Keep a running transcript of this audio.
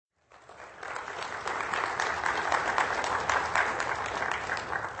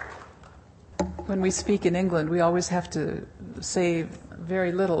When we speak in England, we always have to say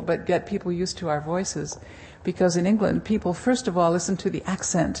very little, but get people used to our voices. Because in England, people, first of all, listen to the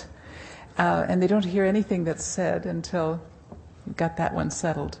accent, and they don't hear anything that's said until you've got that one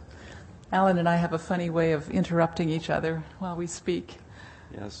settled. Alan and I have a funny way of interrupting each other while we speak.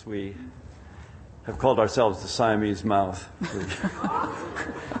 Yes, we have called ourselves the Siamese mouth.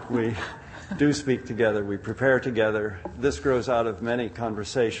 We do speak together. We prepare together. This grows out of many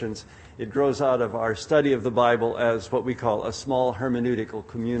conversations. It grows out of our study of the Bible as what we call a small hermeneutical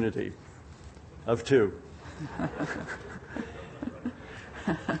community of two.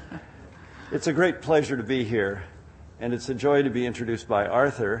 It's a great pleasure to be here, and it's a joy to be introduced by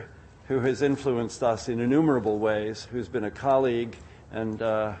Arthur, who has influenced us in innumerable ways, who's been a colleague and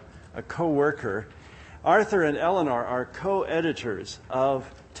a co-worker. Arthur and Eleanor are co-editors of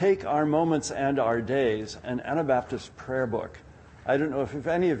Take Our Moments and Our Days, an Anabaptist prayer book. I don't know if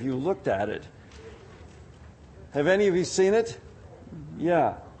any of you looked at it. Have any of you seen it?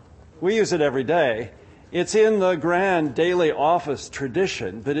 Yeah. We use it every day. It's in the grand daily office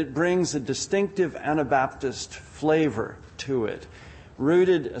tradition, but it brings a distinctive Anabaptist flavor to it,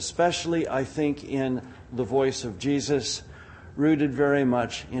 rooted especially, I think, in the voice of Jesus, rooted very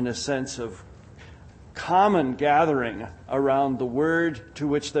much in a sense of common gathering around the Word to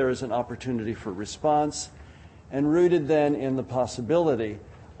which there is an opportunity for response, and rooted then in the possibility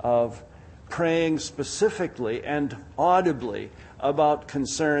of praying specifically and audibly about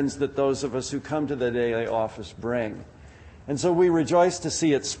concerns that those of us who come to the daily office bring. And so we rejoice to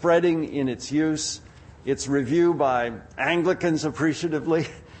see it spreading in its use, its review by Anglicans appreciatively,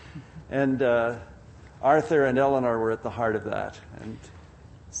 and Arthur and Eleanor were at the heart of that. And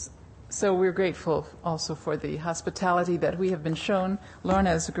so we're grateful also for the hospitality that we have been shown.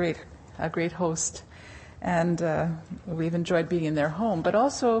 Lorna is a great host, and we've enjoyed being in their home, but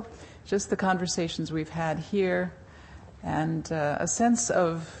also just the conversations we've had here, and a sense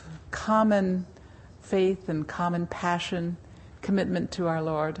of common faith and common passion, commitment to our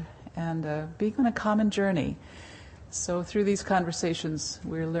Lord, and being on a common journey. So through these conversations,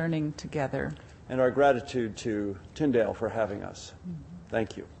 we're learning together. And our gratitude to Tyndale for having us.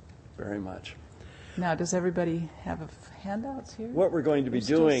 Thank you very much. Now, does everybody have handouts here? What we're going to be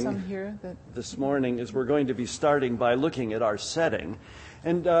There's doing some here this morning is we're going to be starting by looking at our setting.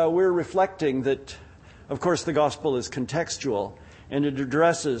 And we're reflecting that, of course, the gospel is contextual, and it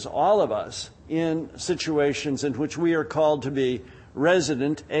addresses all of us in situations in which we are called to be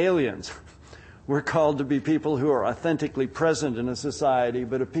resident aliens. We're called to be people who are authentically present in a society,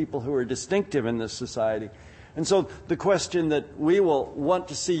 but a people who are distinctive in this society. And so the question that we will want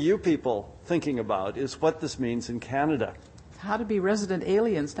to see you people thinking about is what this means in Canada. How to be resident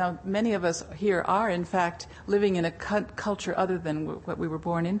aliens. Now, many of us here are, in fact, living in a culture other than what we were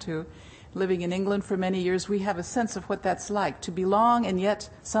born into. Living in England for many years, we have a sense of what that's like, to belong and yet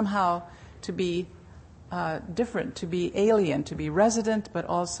somehow to be different, to be alien, to be resident, but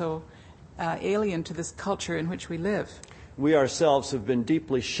also alien to this culture in which we live. We ourselves have been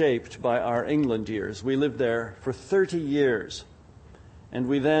deeply shaped by our England years. We lived there for 30 years, and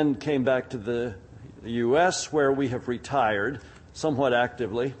we then came back to the U.S., where we have retired somewhat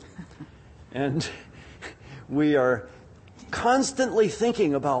actively, and we are constantly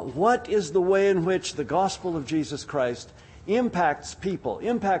thinking about what is the way in which the gospel of Jesus Christ impacts people,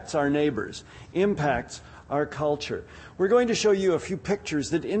 impacts our neighbors, impacts our culture. We're going to show you a few pictures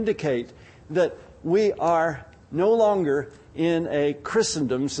that indicate that we are no longer in a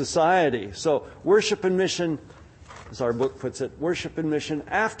Christendom society. So worship and mission, as our book puts it, worship and mission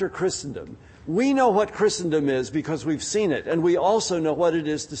after Christendom. We know what Christendom is because we've seen it, and we also know what it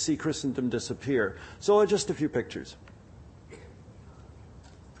is to see Christendom disappear. So just a few pictures.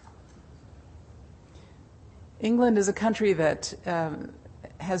 England is a country that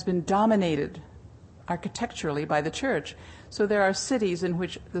has been dominated architecturally by the church. So there are cities in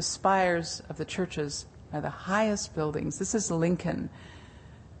which the spires of the churches are the highest buildings. This is Lincoln.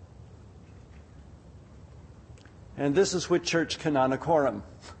 And this is Whitchurch Canonicorum.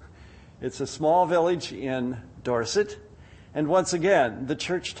 It's a small village in Dorset. And once again, the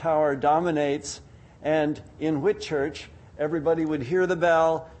church tower dominates. And in Whitchurch, everybody would hear the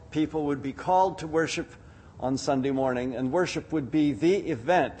bell. People would be called to worship on Sunday morning. And worship would be the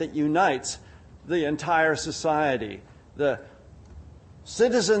event that unites the entire society. The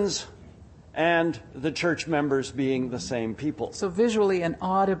citizens and the church members being the same people. So visually and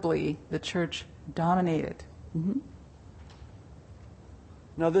audibly, the church dominated. Mm-hmm.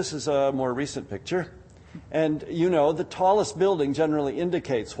 Now, this is a more recent picture. And you know, the tallest building generally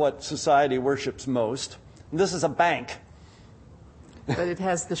indicates what society worships most. And this is a bank. but it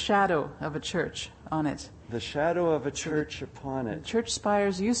has the shadow of a church on it. The shadow of a church upon it. Church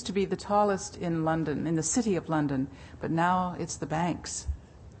spires used to be the tallest in London, in the city of London, but now it's the banks.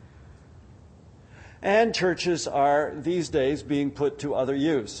 And churches are, these days, being put to other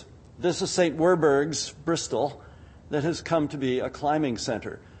use. This is St. Werburgh's, Bristol, that has come to be a climbing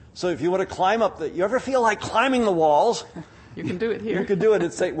center. So if you want to climb up you ever feel like climbing the walls? You can do it here. You can do it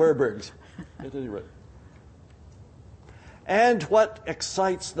at St. Werburgh's, at any rate. And what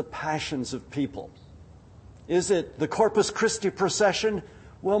excites the passions of people? Is it the Corpus Christi procession?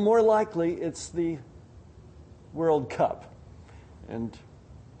 Well, more likely it's the World Cup. And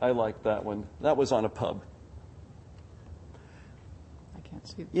I like that one. That was on a pub. I can't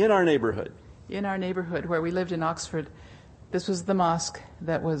see. In our neighborhood. In our neighborhood where we lived in Oxford, this was the mosque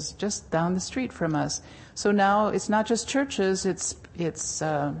that was just down the street from us. So now it's not just churches, it's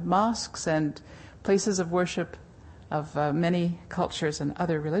mosques and places of worship of many cultures and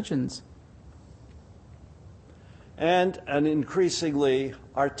other religions. And an increasingly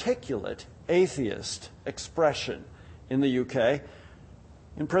articulate atheist expression in the UK.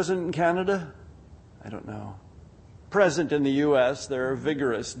 Present in Canada? I don't know. Present in the US, there are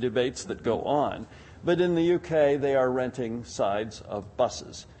vigorous debates that go on. But in the UK, they are renting sides of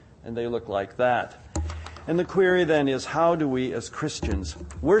buses, and they look like that. And the query then is, how do we as Christians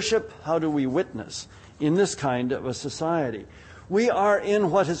worship? How do we witness in this kind of a society? We are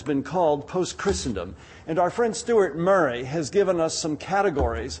in what has been called post-Christendom, and our friend Stuart Murray has given us some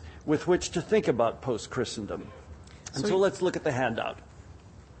categories with which to think about post-Christendom. And so let's look at the handout.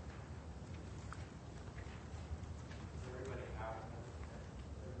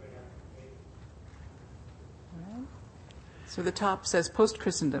 So the top says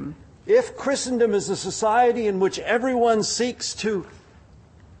post-Christendom. If Christendom is a society in which everyone seeks to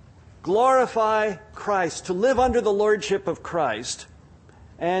glorify Christ, to live under the lordship of Christ,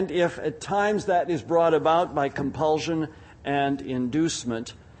 and if at times that is brought about by compulsion and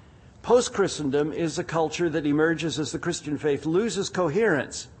inducement, post-Christendom is a culture that emerges as the Christian faith loses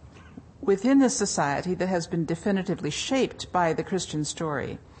coherence. Within this society that has been definitively shaped by the Christian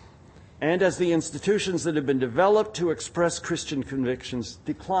story. And as the institutions that have been developed to express Christian convictions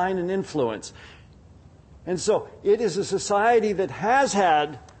decline in influence. And so it is a society that has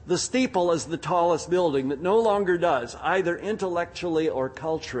had the steeple as the tallest building that no longer does, either intellectually or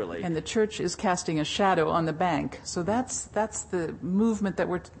culturally. And the church is casting a shadow on the bank. So that's the movement that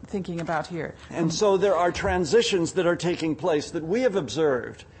we're thinking about here. And so there are transitions that are taking place that we have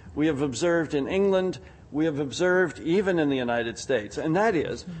observed. We have observed in England, we have observed even in the United States, and that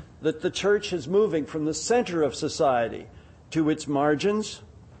is that the church is moving from the center of society to its margins.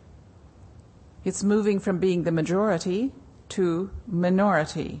 It's moving from being the majority to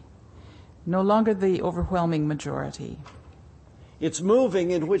minority, no longer the overwhelming majority. It's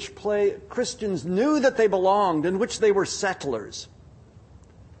moving in which Christians knew that they belonged, in which they were settlers,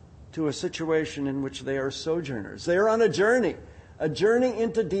 to a situation in which they are sojourners. They are on a journey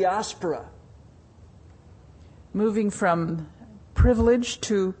into diaspora. Moving from privilege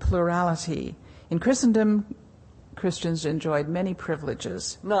to plurality. In Christendom, Christians enjoyed many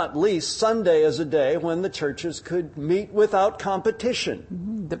privileges. Not least Sunday as a day when the churches could meet without competition.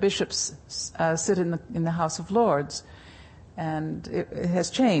 Mm-hmm. The bishops sit in the House of Lords, and it has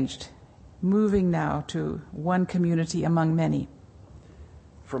changed, moving now to one community among many.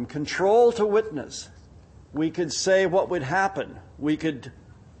 From control to witness, we could say what would happen. We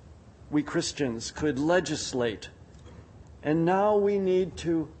Christians could legislate. And now we need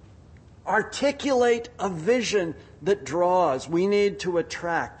to articulate a vision that draws. We need to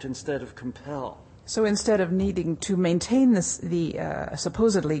attract instead of compel. So instead of needing to maintain the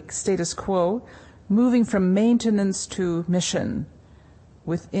supposedly status quo, moving from maintenance to mission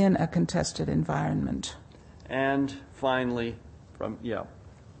within a contested environment. And finally,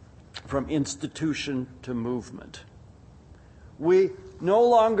 from institution to movement. We no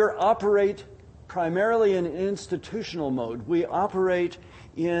longer operate primarily in an institutional mode. We operate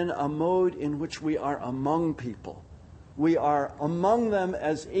in a mode in which we are among people. We are among them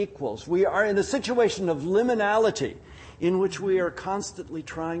as equals. We are in a situation of liminality in which we are constantly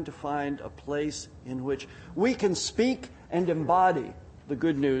trying to find a place in which we can speak and embody the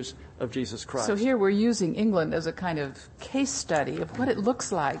good news of Jesus Christ. So here we're using England as a kind of case study of what it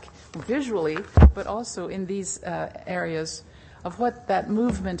looks like visually, but also in these areas of what that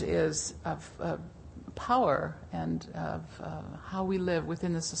movement is of power and of how we live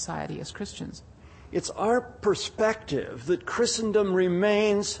within the society as Christians. It's our perspective that Christendom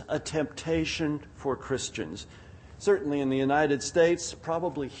remains a temptation for Christians. Certainly in the United States,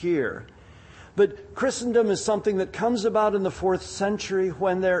 probably here. But Christendom is something that comes about in the 4th century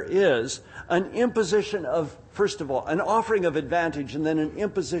when there is an imposition of, first of all, an offering of advantage, and then an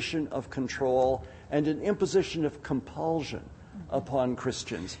imposition of control and an imposition of compulsion upon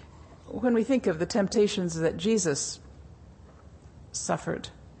Christians. When we think of the temptations that Jesus suffered,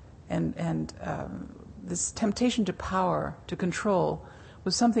 and this temptation to power, to control,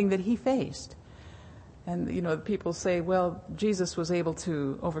 was something that he faced. And, people say, well, Jesus was able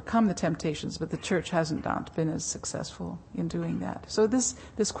to overcome the temptations, but the church hasn't been as successful in doing that. So this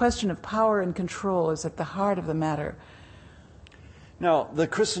question of power and control is at the heart of the matter. Now, the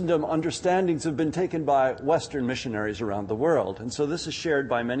Christendom understandings have been taken by Western missionaries around the world, and so this is shared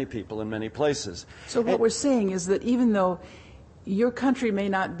by many people in many places. So what we're saying is that even though your country may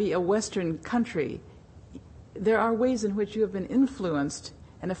not be a Western country, there are ways in which you have been influenced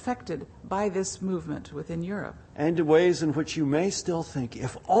and affected by this movement within Europe. And ways in which you may still think,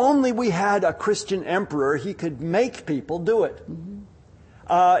 if only we had a Christian emperor, he could make people do it.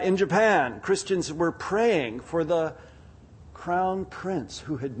 Mm-hmm. In Japan, Christians were praying for the crown prince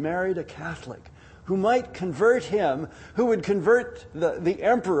who had married a Catholic, who might convert him, who would convert the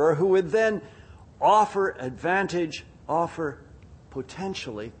emperor, who would then offer advantage, offer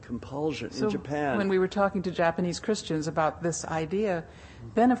potentially compulsion in Japan. When we were talking to Japanese Christians about this idea,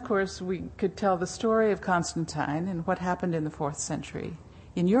 then of course we could tell the story of Constantine and what happened in the 4th century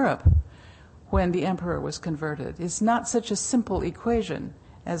in Europe when the emperor was converted. It's not such a simple equation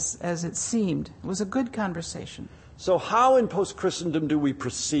as it seemed. It was a good conversation. So how in post-Christendom do we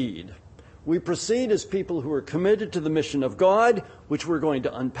proceed? We proceed as people who are committed to the mission of God, which we're going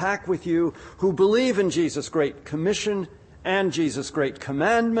to unpack with you, who believe in Jesus' great commission and Jesus' great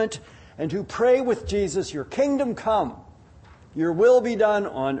commandment, and who pray with Jesus, your kingdom come, your will be done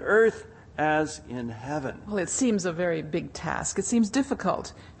on earth as in heaven. Well, it seems a very big task. It seems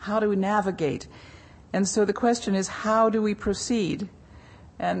difficult. How do we navigate? And so the question is, how do we proceed?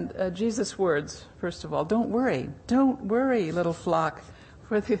 And Jesus' words, first of all, don't worry, little flock,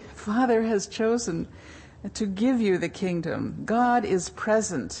 for the Father has chosen to give you the kingdom. God is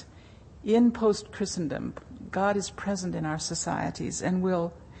present in post-Christendom. God is present in our societies and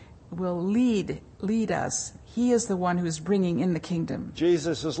will lead us. He is the one who is bringing in the kingdom.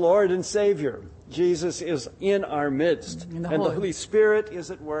 Jesus is Lord and Savior. Jesus is in our midst. And the Holy Spirit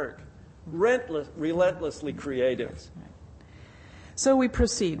is at work, relentlessly creative. Right. So we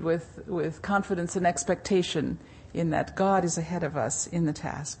proceed with confidence and expectation in that God is ahead of us in the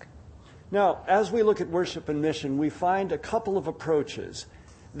task. Now, as we look at worship and mission, we find a couple of approaches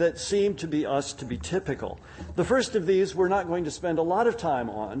that seem to be typical. The first of these we're not going to spend a lot of time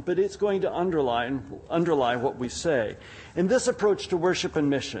on, but it's going to underlie what we say. And this approach to worship and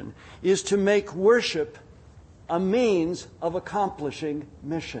mission is to make worship a means of accomplishing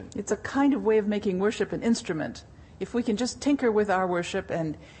mission. It's a kind of way of making worship an instrument. If we can just tinker with our worship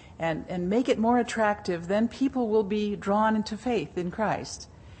and make it more attractive, then people will be drawn into faith in Christ.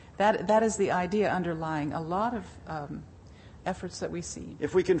 That is the idea underlying a lot of efforts that we see.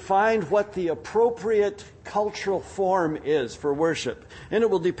 If we can find what the appropriate cultural form is for worship, and it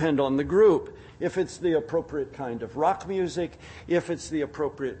will depend on the group. If it's the appropriate kind of rock music, if it's the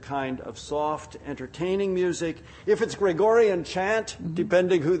appropriate kind of soft, entertaining music, if it's Gregorian chant,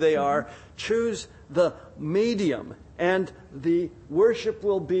 depending who they are, choose the medium, and the worship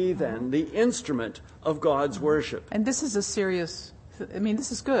will be then the instrument of God's worship. And this is this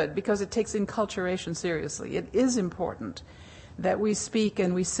is good because it takes enculturation seriously. It is important that we speak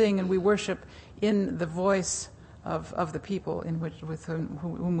and we sing and we worship in the voice of the people with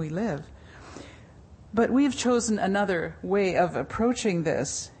whom we live. But we have chosen another way of approaching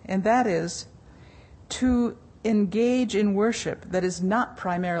this, and that is to engage in worship that is not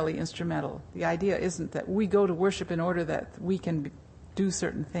primarily instrumental. The idea isn't that we go to worship in order that we can do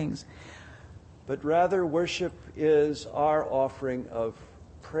certain things. But rather, worship is our offering of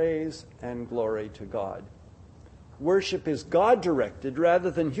praise and glory to God. Worship is God-directed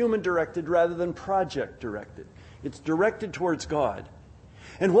rather than human-directed, rather than project-directed. It's directed towards God.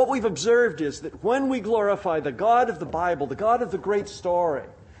 And what we've observed is that when we glorify the God of the Bible, the God of the great story,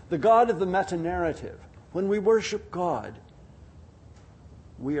 the God of the meta-narrative, when we worship God,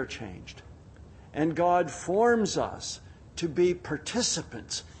 we are changed. And God forms us to be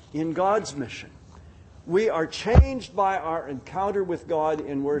participants in God's mission. We are changed by our encounter with God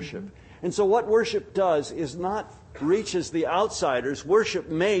in worship. And so what worship does is not reaches the outsiders. Worship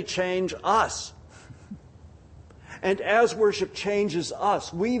may change us. And as worship changes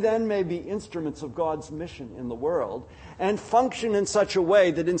us, we then may be instruments of God's mission in the world and function in such a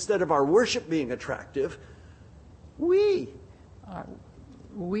way that instead of our worship being attractive, we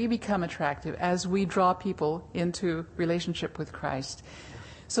we become attractive as we draw people into relationship with Christ.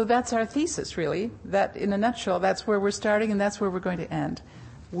 So that's our thesis, really. That, in a nutshell, that's where we're starting and that's where we're going to end.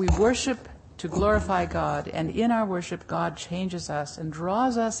 We worship to glorify God, and in our worship, God changes us and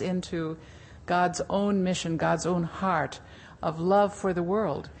draws us into God's own mission, God's own heart of love for the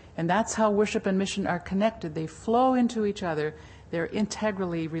world. And that's how worship and mission are connected. They flow into each other. They're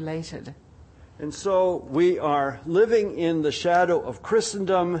integrally related. And so we are living in the shadow of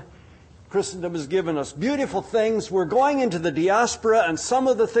Christendom. Christendom has given us beautiful things. We're going into the diaspora, and some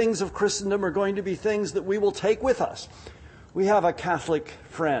of the things of Christendom are going to be things that we will take with us. We have a Catholic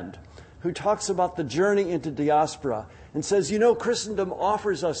friend who talks about the journey into diaspora and says, you know, Christendom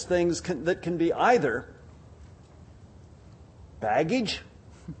offers us things that can be either baggage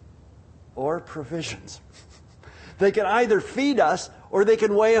or provisions. They can either feed us or they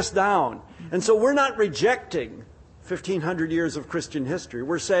can weigh us down. And so we're not rejecting 1,500 years of Christian history.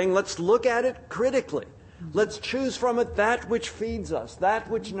 We're saying, let's look at it critically. Let's choose from it that which feeds us, that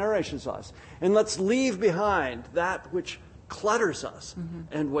which nourishes us. And let's leave behind that which clutters us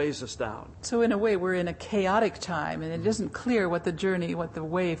and weighs us down. So in a way, we're in a chaotic time, and it isn't clear what the journey, what the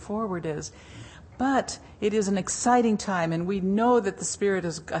way forward is. But it is an exciting time, and we know that the Spirit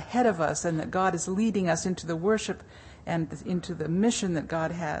is ahead of us and that God is leading us into the worship and into the mission that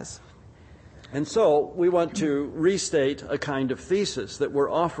God has. And so we want to restate a kind of thesis that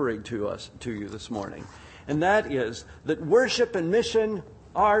we're offering to you this morning. And that is that worship and mission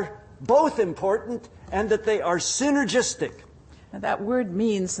are both important and that they are synergistic. Now, that word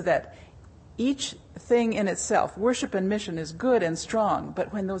means that each thing in itself, worship and mission, is good and strong,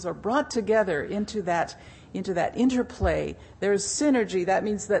 but when those are brought together into that interplay, there's synergy. That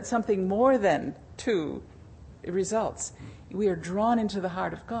means that something more than two results. We are drawn into the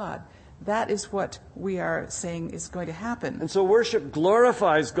heart of God. That is what we are saying is going to happen. And so worship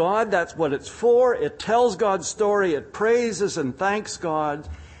glorifies God. That's what it's for. It tells God's story. It praises and thanks God.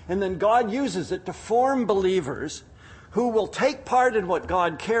 And then God uses it to form believers who will take part in what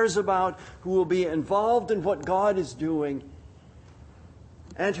God cares about, who will be involved in what God is doing,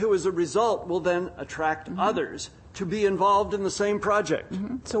 and who, as a result, will then attract others to be involved in the same project.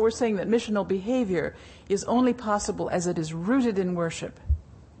 So we're saying that missional behavior is only possible as it is rooted in worship.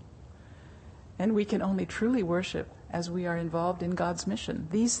 And we can only truly worship as we are involved in God's mission.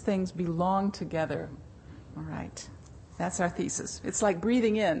 These things belong together. All right. That's our thesis. It's like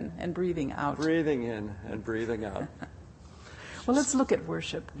breathing in and breathing out. Breathing in and breathing out. Well, let's look at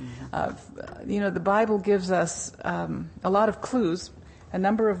worship. The Bible gives us a lot of clues. A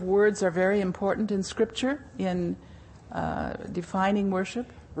number of words are very important in Scripture in defining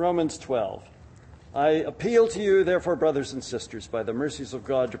worship. Romans 12. I appeal to you, therefore, brothers and sisters, by the mercies of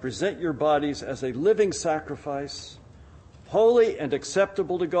God, to present your bodies as a living sacrifice, holy and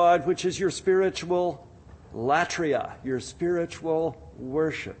acceptable to God, which is your spiritual latria, your spiritual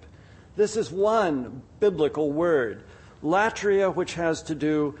worship. This is one biblical word, latria, which has to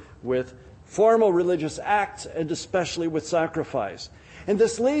do with formal religious acts and especially with sacrifice. And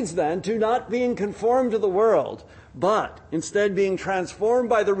this leads then to not being conformed to the world, but instead being transformed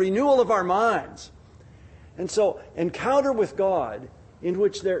by the renewal of our minds. And so, encounter with God, in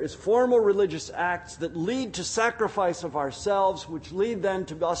which there is formal religious acts that lead to sacrifice of ourselves, which lead then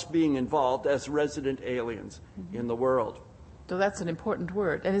to us being involved as resident aliens in the world. So that's an important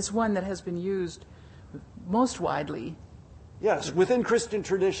word, and it's one that has been used most widely. Yes, within Christian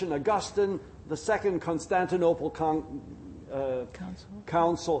tradition, Augustine, the Second Constantinople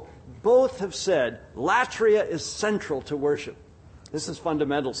Council, both have said latria is central to worship. This is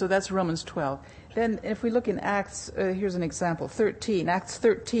fundamental. So that's Romans 12. Then if we look in Acts, here's an example, 13. Acts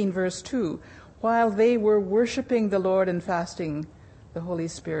 13, verse 2. While they were worshiping the Lord and fasting, the Holy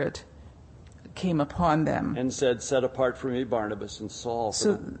Spirit came upon them. And said, set apart for me Barnabas and Saul.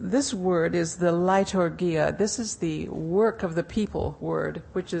 So this word is the liturgia. This is the work of the people word,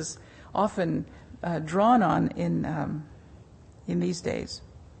 which is often drawn on in these days.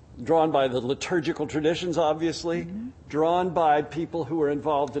 Drawn by the liturgical traditions, obviously. Drawn by people who are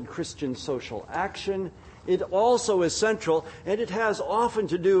involved in Christian social action. It also is central, and it has often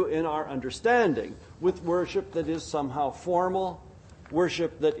to do in our understanding with worship that is somehow formal,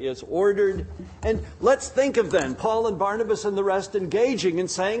 worship that is ordered. And let's think of then Paul and Barnabas and the rest engaging in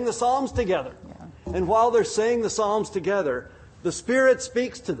saying the Psalms together. Yeah. And while they're saying the Psalms together, the Spirit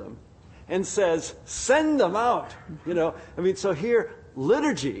speaks to them and says, send them out. So here,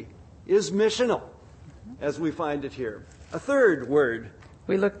 liturgy is missional, as we find it here. A third word.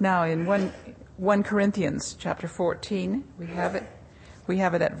 We look now in 1 Corinthians chapter 14. We have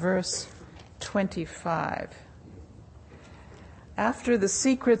it at verse 25. after the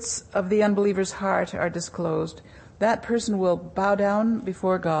secrets of the unbeliever's heart are disclosed, that person will bow down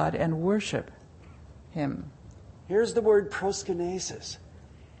before God and worship him. Here's the word proskynesis.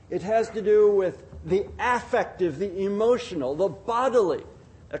 It has to do with the affective, the emotional, the bodily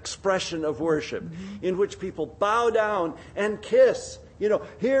expression of worship, in which people bow down and kiss.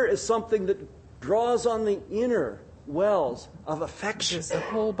 Here is something that draws on the inner wells of affection. It's the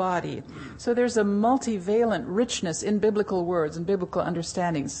whole body. So there's a multivalent richness in biblical words and biblical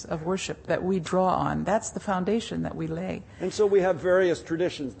understandings of worship that we draw on. That's the foundation that we lay. And so we have various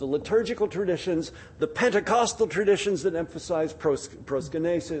traditions, the liturgical traditions, the Pentecostal traditions that emphasize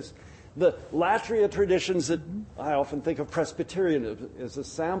proskynesis, the Latria traditions that I often think of Presbyterianism as a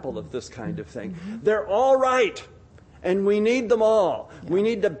sample of this kind of thing. They're all right. And we need them all. Yeah. We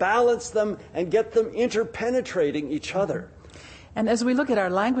need to balance them and get them interpenetrating each other. And as we look at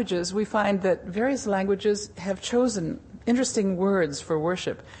our languages, we find that various languages have chosen interesting words for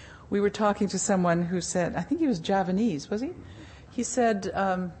worship. We were talking to someone who said, I think he was Javanese, was he? He said,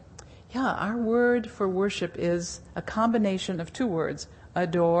 our word for worship is a combination of two words,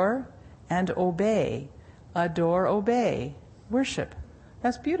 adore and obey. Adore, obey, worship.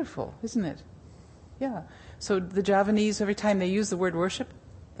 That's beautiful, isn't it? Yeah. So the Javanese, every time they use the word worship,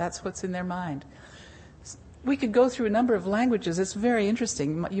 that's what's in their mind. We could go through a number of languages. It's very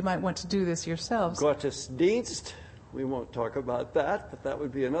interesting. You might want to do this yourselves. Gottesdienst. We won't talk about that, but that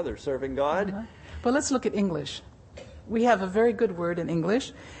would be another, serving God. But let's look at English. We have a very good word in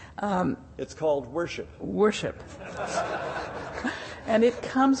English. It's called worship. Worship. And it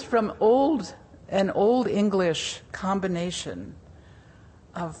comes from an old English combination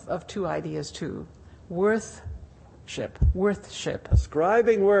of two ideas too. Worthship.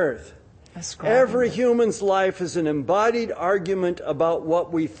 Ascribing worth. Every human's life is an embodied argument about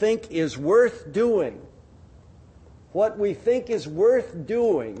what we think is worth doing. What we think is worth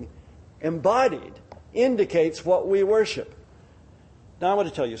doing, embodied, indicates what we worship. Now I want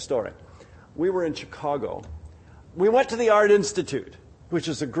to tell you a story. We were in Chicago. We went to the Art Institute, which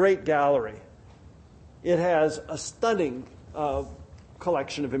is a great gallery. It has a stunning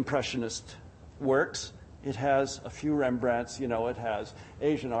collection of Impressionist works. It has a few Rembrandts, it has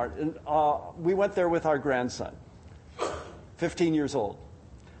Asian art. And we went there with our grandson, 15 years old.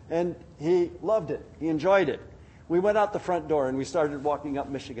 And he loved it. He enjoyed it. We went out the front door and we started walking up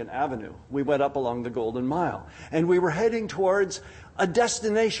Michigan Avenue. We went up along the Golden Mile. And we were heading towards a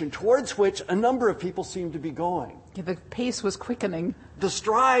destination towards which a number of people seemed to be going. Yeah, the pace was quickening. The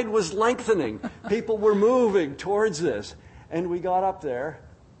stride was lengthening. People were moving towards this. And we got up there.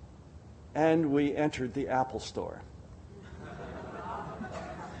 And we entered the Apple store.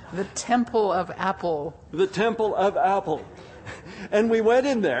 The Temple of Apple. The Temple of Apple. And we went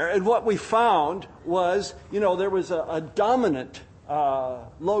in there, and what we found was, there was a dominant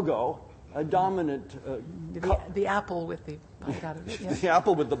logo, a dominant... the apple with the bite out of it. Yeah. The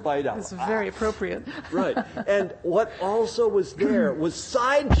apple with the bite out. It's very appropriate. Right. And what also was there was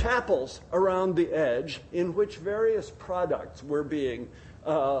side chapels around the edge in which various products were being...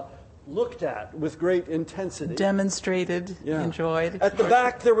 looked at with great intensity. Demonstrated, enjoyed. At the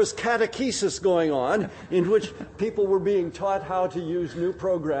back there was catechesis going on in which people were being taught how to use new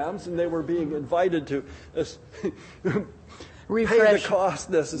programs and they were being invited to pay the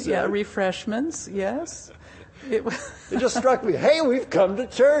cost necessary. Yeah, refreshments, yes. It just struck me, hey, we've come to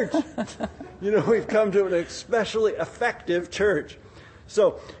church. We've come to an especially effective church.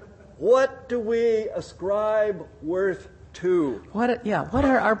 So what do we ascribe worth to? What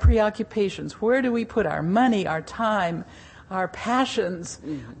are our preoccupations? Where do we put our money, our time, our passions?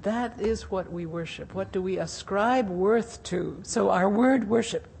 Mm-hmm. That is what we worship. What do we ascribe worth to? So our word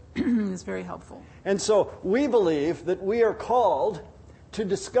worship is very helpful. And so we believe that we are called to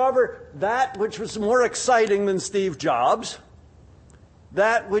discover that which was more exciting than Steve Jobs,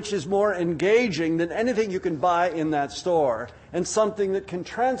 that which is more engaging than anything you can buy in that store, and something that can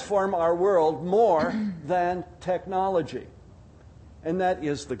transform our world more than technology. And that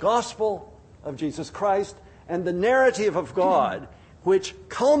is the gospel of Jesus Christ and the narrative of God, which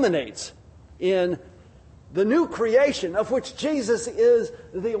culminates in the new creation of which Jesus is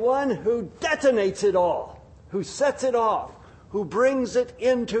the one who detonates it all, who sets it off, who brings it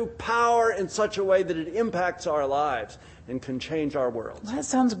into power in such a way that it impacts our lives and can change our world. Well, that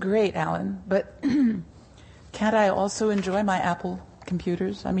sounds great, Alan, but can't I also enjoy my Apple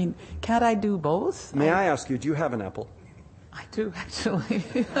computers? I mean, can't I do both? May I ask you, do you have an Apple? I do, actually.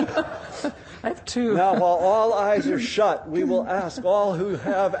 I have two. Now, while all eyes are shut, we will ask all who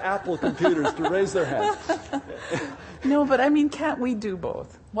have Apple computers to raise their hands. No, but I mean, can't we do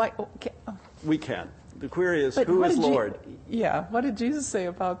both? Why? We can. The query is, But who what is did Lord? What did Jesus say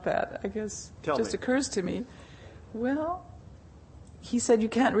about that? I guess Tell it just me. occurs to me. Well, he said you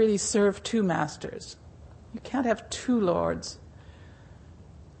can't really serve two masters. You can't have two lords.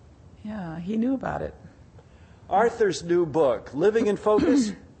 Yeah, he knew about it. Arthur's new book, Living in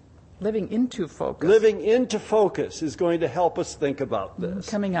Focus, Living into focus. Living into Focus, is going to help us think about this.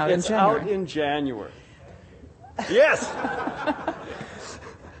 Coming out in January. It's out in January. Yes!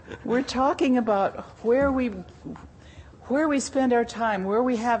 We're talking about where we spend our time, where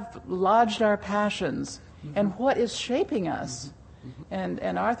we have lodged our passions, and what is shaping us.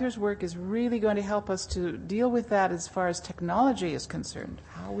 And Arthur's work is really going to help us to deal with that as far as technology is concerned,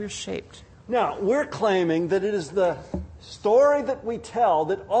 how we're shaped. Now, we're claiming that it is the story that we tell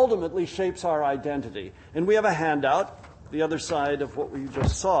that ultimately shapes our identity. And we have a handout, the other side of what we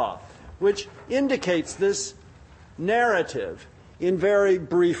just saw, which indicates this narrative in very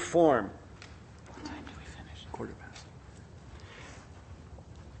brief form. What time do we finish? 1:15.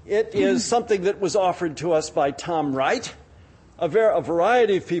 It is something that was offered to us by Tom Wright. A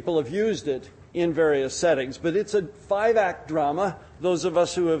variety of people have used it in various settings, but it's a 5-act drama. Those of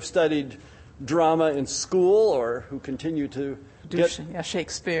us who have studied drama in school or who continue to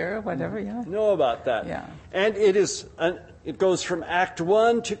Shakespeare, whatever, yeah. know about that. Yeah. And it goes from Act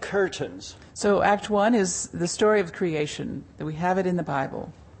 1 to curtains. So Act 1 is the story of creation, that we have it in the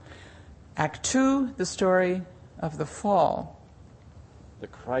Bible. Act 2, the story of the fall. The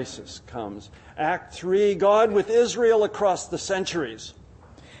crisis comes. Act 3, God with Israel across the centuries.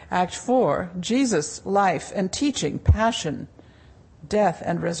 Act 4, Jesus' life and teaching, passion, death,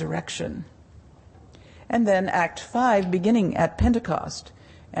 and resurrection. And then Act 5, beginning at Pentecost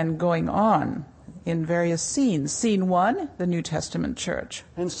and going on in various scenes. Scene 1, the New Testament church.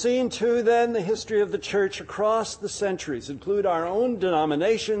 And Scene 2, then, the history of the church across the centuries, include our own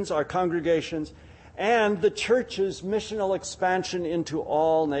denominations, our congregations, and the church's missional expansion into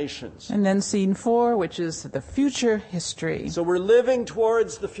all nations. And then Scene 4, which is the future history. So we're living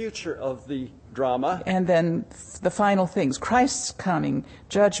towards the future of the drama. And then the final things, Christ's coming,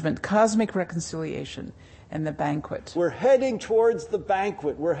 judgment, cosmic reconciliation, and the banquet. We're heading towards the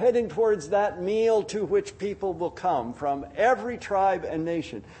banquet. We're heading towards that meal to which people will come from every tribe and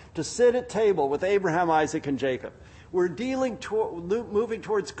nation to sit at table with Abraham, Isaac, and Jacob. We're moving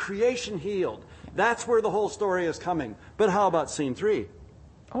towards creation healed. That's where the whole story is coming. But how about Scene 3?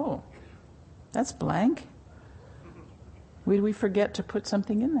 Oh, that's blank. We forget to put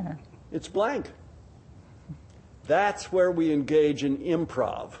something in there. It's blank. That's where we engage in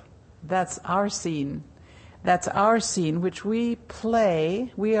improv. That's our scene. That's our scene, which we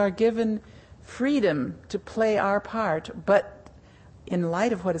play. We are given freedom to play our part, but in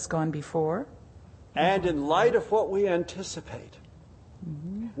light of what has gone before. And in light of what we anticipate.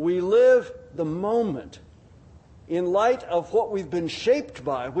 We live the moment in light of what we've been shaped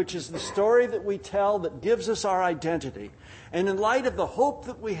by, which is the story that we tell that gives us our identity. And in light of the hope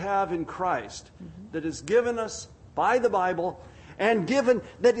that we have in Christ, that is given us by the Bible, and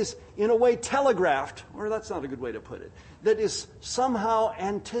that is in a way telegraphed, or that's not a good way to put it, that is somehow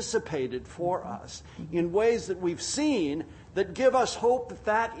anticipated for us in ways that we've seen that give us hope that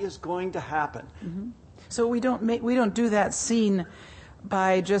that is going to happen. So we don't do that scene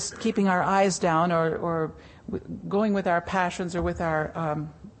by just keeping our eyes down or going with our passions or with our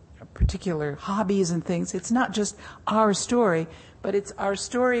particular hobbies and things. It's not just our story, but it's our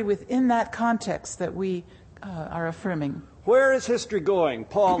story within that context that we are affirming. Where is history going?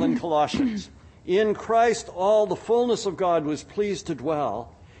 Paul in Colossians. In Christ all the fullness of God was pleased to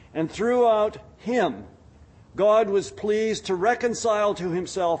dwell, and throughout him God was pleased to reconcile to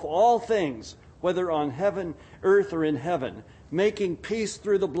himself all things, whether on earth or in heaven, making peace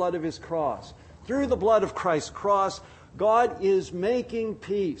through the blood of his cross. Through the blood of Christ's cross, God is making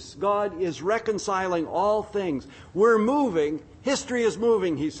peace. God is reconciling all things. We're moving, history is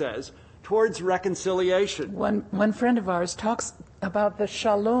moving, he says, towards reconciliation. One friend of ours talks about the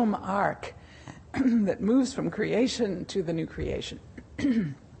Shalom arc that moves from creation to the new creation.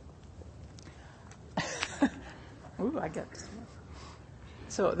 Ooh, I get this.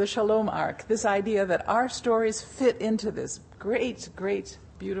 So the Shalom arc, this idea that our stories fit into this great, great,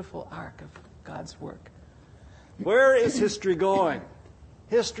 beautiful arc of God's work. Where is history going?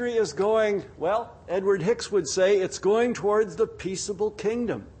 History is going, well, Edward Hicks would say, it's going towards the peaceable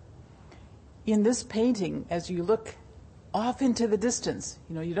kingdom. In this painting, as you look off into the distance,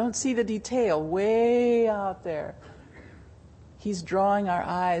 you don't see the detail way out there. He's drawing our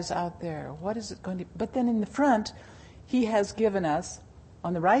eyes out there. What is it going to be? But then in the front, he has given us,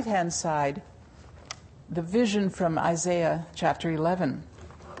 on the right-hand side, the vision from Isaiah chapter 11.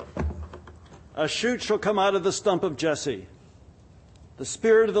 A shoot shall come out of the stump of Jesse. The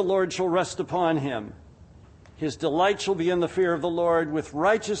Spirit of the Lord shall rest upon him. His delight shall be in the fear of the Lord. With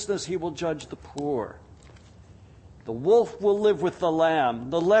righteousness he will judge the poor. The wolf will live with the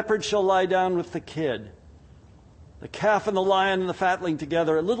lamb. The leopard shall lie down with the kid. The calf and the lion and the fatling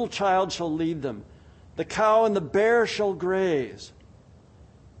together. A little child shall lead them. The cow and the bear shall graze.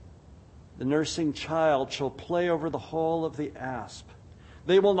 The nursing child shall play over the hole of the asp.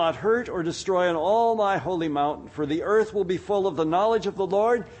 They will not hurt or destroy on all my holy mountain, for the earth will be full of the knowledge of the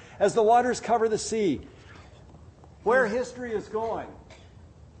Lord as the waters cover the sea. Where history is going,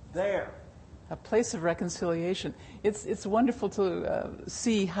 there. A place of reconciliation. It's wonderful to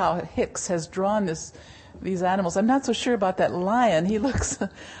see how Hicks has drawn these animals. I'm not so sure about that lion. He looks a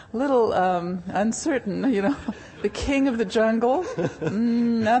little uncertain, you know. The king of the jungle?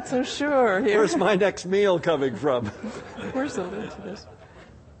 Not so sure here. Where's my next meal coming from? Where's the lid to this?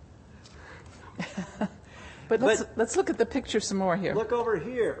 But let's look at the picture some more here. Look over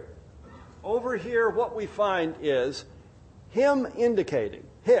here. Over here, what we find is him indicating,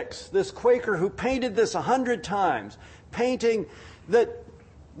 Hicks, this Quaker who painted this 100 times, painting that,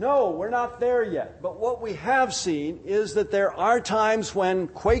 no, we're not there yet. But what we have seen is that there are times when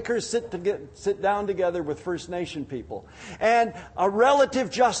Quakers sit down together with First Nation people, and a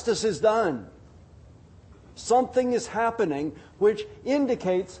relative justice is done. Something is happening which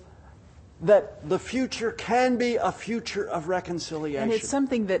indicates that the future can be a future of reconciliation. And it's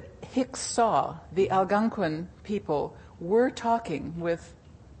something that Hicks saw. The Algonquin people were talking with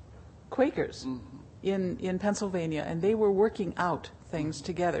Quakers in Pennsylvania, and they were working out things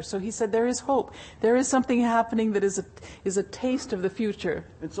together. So he said there is hope. There is something happening that is a taste of the future.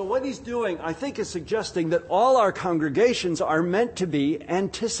 And so what he's doing, I think, is suggesting that all our congregations are meant to be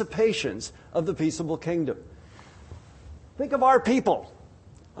anticipations of the peaceable kingdom. Think of our people.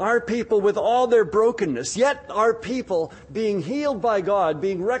 Our people with all their brokenness, yet our people being healed by God,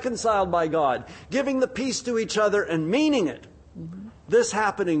 being reconciled by God, giving the peace to each other and meaning it. This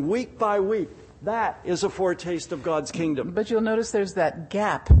happening week by week, that is a foretaste of God's kingdom. But you'll notice there's that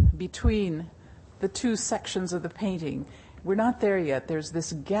gap between the two sections of the painting. We're not there yet. There's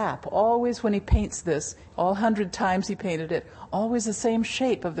this gap. Always when he paints this, all 100 times he painted it, always the same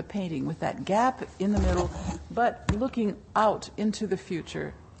shape of the painting with that gap in the middle, but looking out into the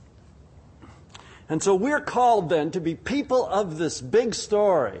future. And so we're called then to be people of this big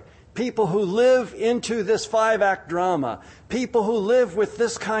story, people who live into this 5-act drama, people who live with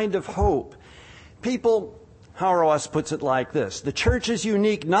this kind of hope. People, Hauerwas puts it like this: the church is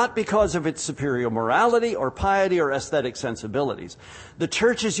unique not because of its superior morality or piety or aesthetic sensibilities. The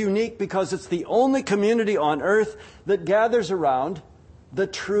church is unique because it's the only community on earth that gathers around the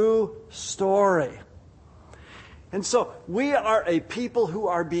true story. And so we are a people who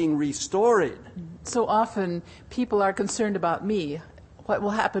are being restored. So often people are concerned about me, what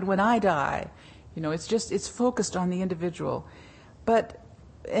will happen when I die. You know, it's focused on the individual.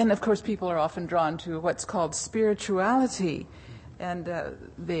 And of course people are often drawn to what's called spirituality, and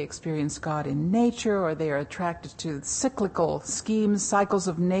they experience God in nature, or they are attracted to cyclical schemes, cycles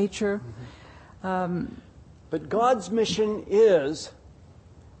of nature. But God's mission is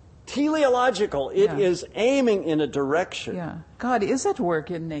teleological. It is aiming in a direction. Yeah, God is at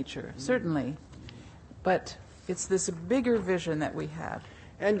work in nature, certainly. But it's this bigger vision that we have.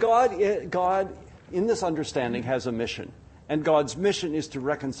 And God, in this understanding, has a mission. And God's mission is to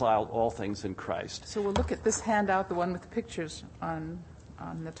reconcile all things in Christ. So we'll look at this handout, the one with the pictures on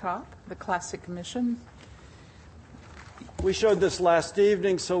the top, the classic mission. We showed this last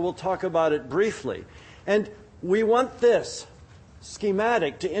evening, so we'll talk about it briefly. And we want this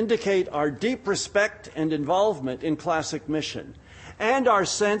schematic to indicate our deep respect and involvement in classic mission, and our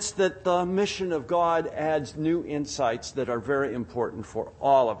sense that the mission of God adds new insights that are very important for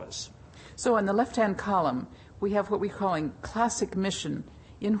all of us. So in the left-hand column, we have what we're calling classic mission,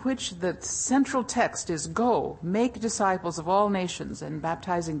 in which the central text is go, make disciples of all nations and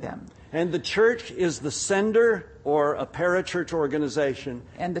baptizing them. And the church is the sender, or a parachurch organization.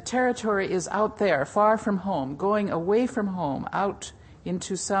 And the territory is out there, far from home, going away from home, out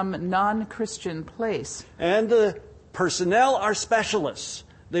into some non-Christian place. And the personnel are specialists.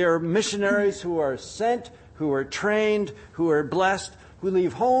 They are missionaries who are sent, who are trained, who are blessed, who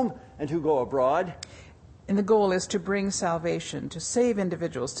leave home and who go abroad. And the goal is to bring salvation, to save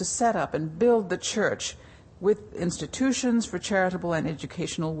individuals, to set up and build the church, with institutions for charitable and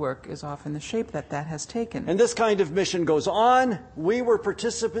educational work is often the shape that has taken. And this kind of mission goes on. We were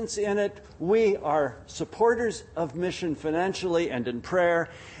participants in it. We are supporters of mission financially and in prayer.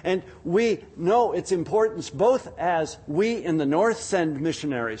 And we know its importance both as we in the North send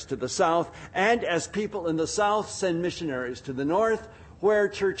missionaries to the South and as people in the South send missionaries to the North, where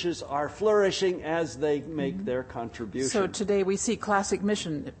churches are flourishing as they make their contribution. So today we see classic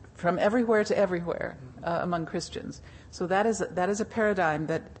mission from everywhere to everywhere among Christians. So that is a paradigm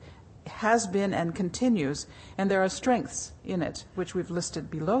that has been and continues, and there are strengths in it, which we've listed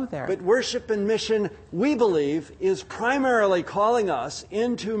below there. But worship and mission, we believe, is primarily calling us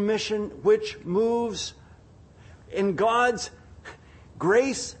into mission which moves in God's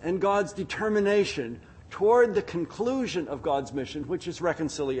grace and God's determination toward the conclusion of God's mission, which is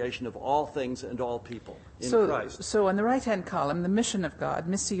reconciliation of all things and all people in Christ. So on the right-hand column, the mission of God,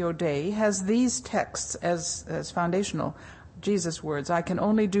 Missio Dei, has these texts as foundational. Jesus' words, I can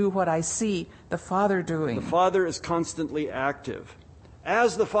only do what I see the Father doing. The Father is constantly active.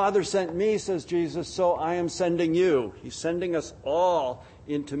 As the Father sent me, says Jesus, so I am sending you. He's sending us all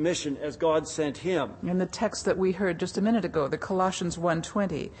into mission as God sent him. In the text that we heard just a minute ago, the Colossians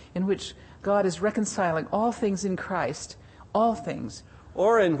 1:20, in which God is reconciling all things in Christ, all things.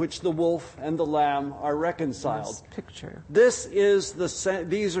 Or in which the wolf and the lamb are reconciled. This picture.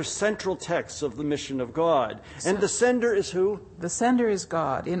 These are central texts of the mission of God. And the sender is who? The sender is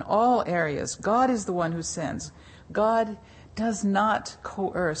God in all areas. God is the one who sends. God does not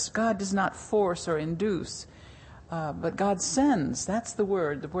coerce. God does not force or induce. But God sends. That's the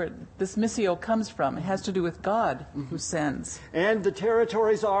word. The word this missio comes from. It has to do with God who sends. And the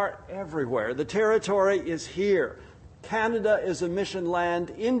territories are everywhere. The territory is here. Canada is a mission land.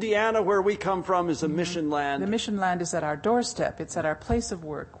 Indiana, where we come from, is a mission land. The mission land is at our doorstep. It's at our place of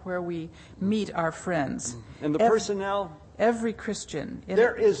work where we meet our friends. And the personnel? Every Christian.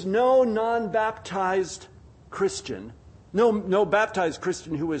 There is no non-baptized Christian, no baptized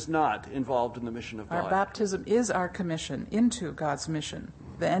Christian who is not involved in the mission of God. Our baptism is our commission into God's mission.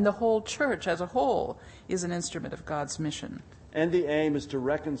 And the whole church as a whole is an instrument of God's mission. And the aim is to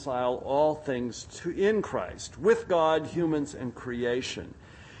reconcile all things in Christ, with God, humans, and creation.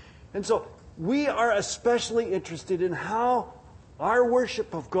 And so we are especially interested in how our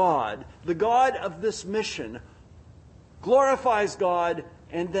worship of God, the God of this mission, glorifies God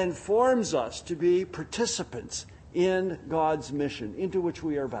and then forms us to be participants in God's mission, into which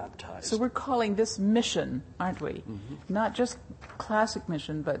we are baptized. So we're calling this mission, aren't we? Mm-hmm. Not just classic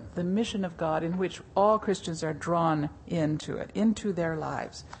mission, but the mission of God in which all Christians are drawn into it, into their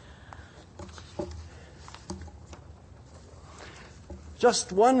lives.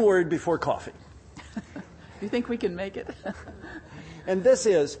 Just one word before coffee. You think we can make it? And this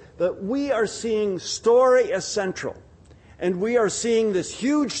is that we are seeing story as central. And we are seeing this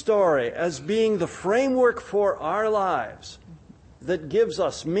huge story as being the framework for our lives that gives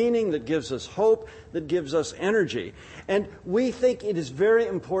us meaning, that gives us hope, that gives us energy. And we think it is very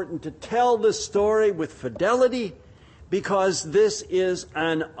important to tell this story with fidelity because this is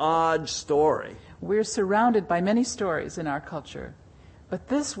an odd story. We're surrounded by many stories in our culture. But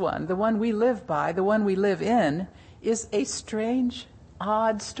this one, the one we live by, the one we live in, is a strange,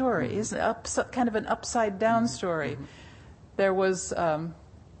 odd story. It's kind of an upside-down story. There was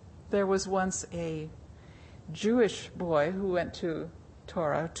once a Jewish boy who went to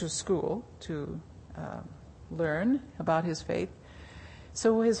school, to learn about his faith.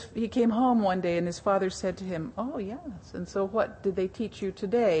 So he came home one day and his father said to him, "Oh, yes. And so what did they teach you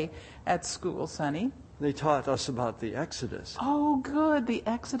today at school, Sonny?" They taught us about the Exodus. Oh, good, the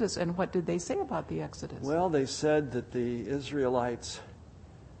Exodus. And what did they say about the Exodus? Well, they said that the Israelites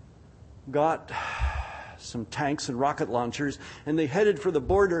got some tanks and rocket launchers, and they headed for the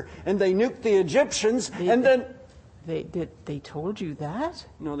border, and they nuked the Egyptians, They told you that?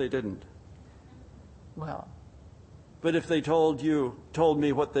 No, they didn't. Well. But if they told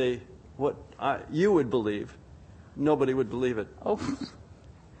me what you would believe, nobody would believe it. Oh.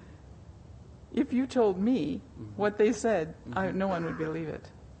 If you told me what they said, no one would believe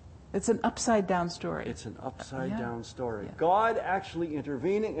it. It's an upside-down story. It's an upside-down story. Yeah. God actually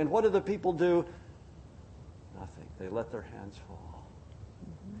intervening, and what do the people do? Nothing. They let their hands fall.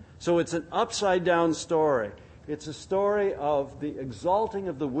 So it's an upside-down story. It's a story of the exalting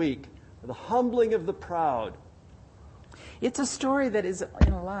of the weak, the humbling of the proud. It's a story that is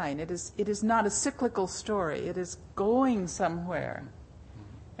in a line. It is not a cyclical story. It is going somewhere.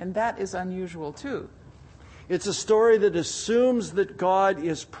 And that is unusual too. It's a story that assumes that God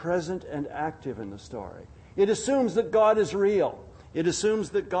is present and active in the story. It assumes that God is real. It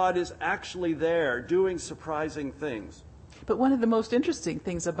assumes that God is actually there doing surprising things. But one of the most interesting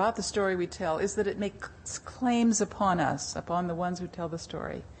things about the story we tell is that it makes claims upon us, upon the ones who tell the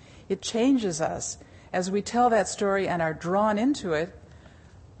story. It changes us as we tell that story and are drawn into it.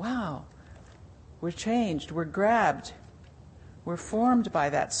 Wow, we're changed, we're grabbed, we're formed by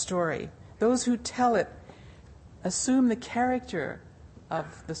that story. Those who tell it assume the character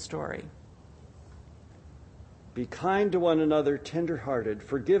of the story. Be kind to one another, tender-hearted,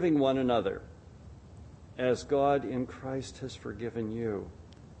 forgiving one another, as God in Christ has forgiven you.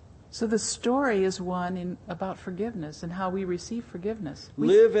 So the story is one about forgiveness and how we receive forgiveness.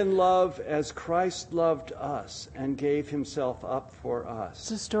 Live in love as Christ loved us and gave himself up for us.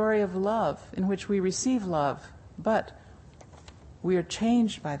 It's a story of love in which we receive love, but we are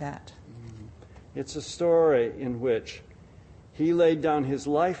changed by that. It's a story in which he laid down his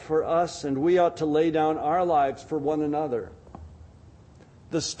life for us, and we ought to lay down our lives for one another.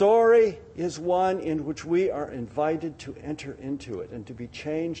 The story is one in which we are invited to enter into it and to be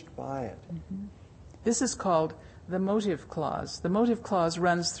changed by it. Mm-hmm. This is called the motive clause. The motive clause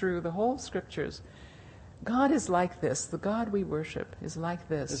runs through the whole Scriptures. God is like this. The God we worship is like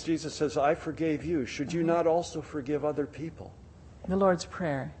this. As Jesus says, I forgave you. Should you not also forgive other people? The Lord's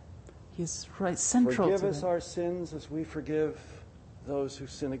Prayer. He's right central to it. Forgive us our sins as we forgive those who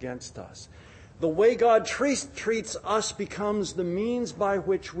sin against us. The way God treats us becomes the means by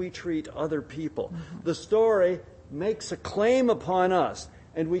which we treat other people. Mm-hmm. The story makes a claim upon us,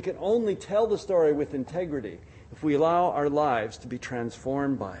 and we can only tell the story with integrity if we allow our lives to be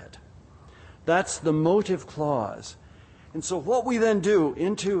transformed by it. That's the motive clause. And so what we then do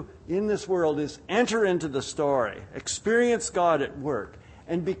in this world is enter into the story, experience God at work,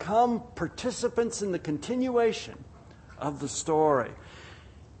 and become participants in the continuation of the story.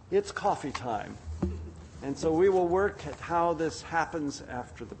 It's coffee time. And so we will work at how this happens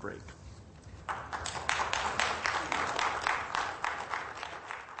after the break.